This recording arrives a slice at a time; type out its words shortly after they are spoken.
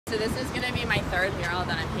So this is going to be my third mural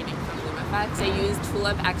that I'm painting from Bloomeffects. They use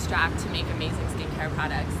tulip extract to make amazing skincare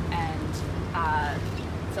products, and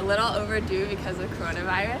it's a little overdue because of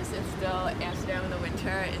coronavirus. It's still Amsterdam in the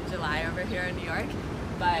winter in July over here in New York,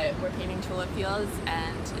 but we're painting tulip fields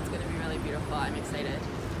and it's going to be really beautiful. I'm excited.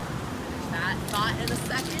 Finish that thought in a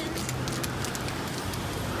second.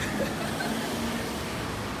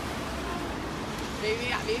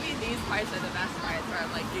 Maybe these parts are the best parts where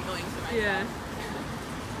I'm like giggling to myself. Yeah.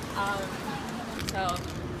 So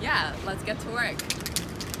yeah, let's get to work. Okay,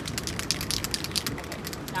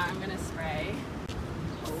 now I'm gonna spray.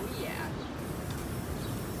 Oh yeah.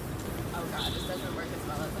 Oh god, this doesn't work as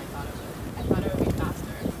well as I thought it would. I thought it would be faster.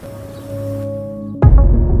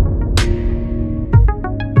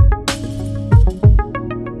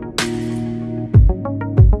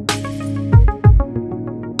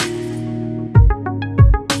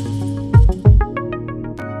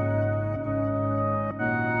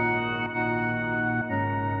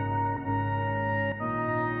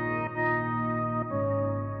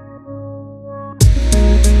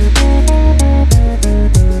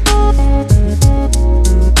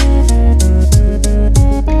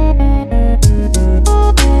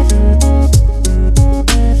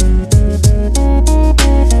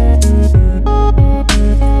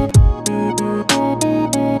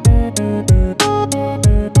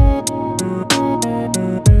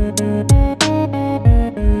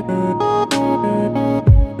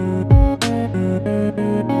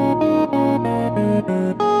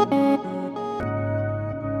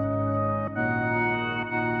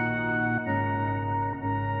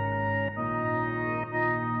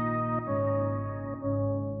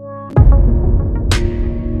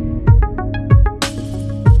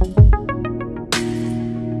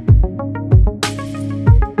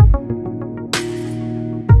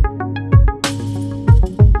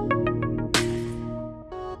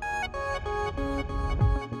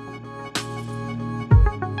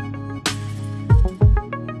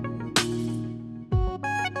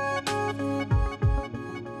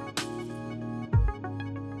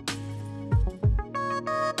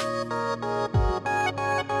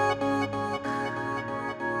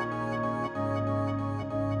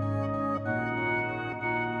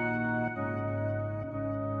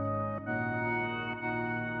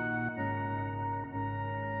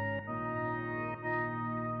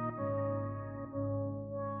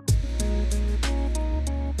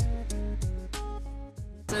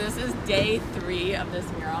 So this is day 3 of this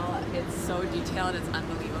mural. It's so detailed, it's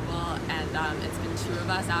unbelievable, and it's been 2 of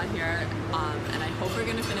us out here, and I hope we're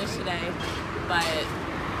gonna finish today, but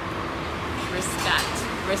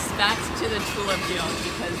respect to the tulip fields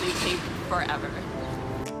because they take forever.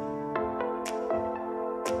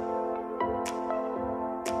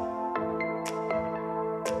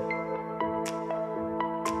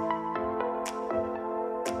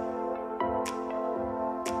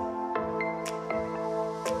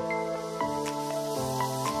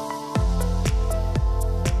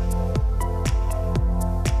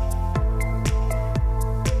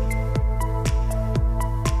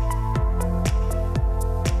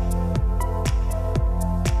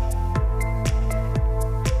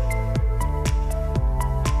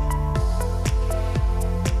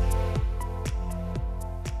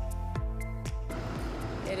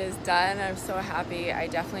 Done. I'm so happy. I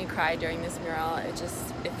definitely cried during this mural. It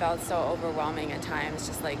felt so overwhelming at times,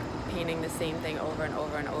 just like painting the same thing over and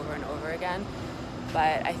over and over and over again.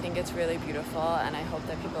 But I think it's really beautiful, and I hope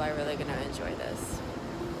that people are really going to enjoy this.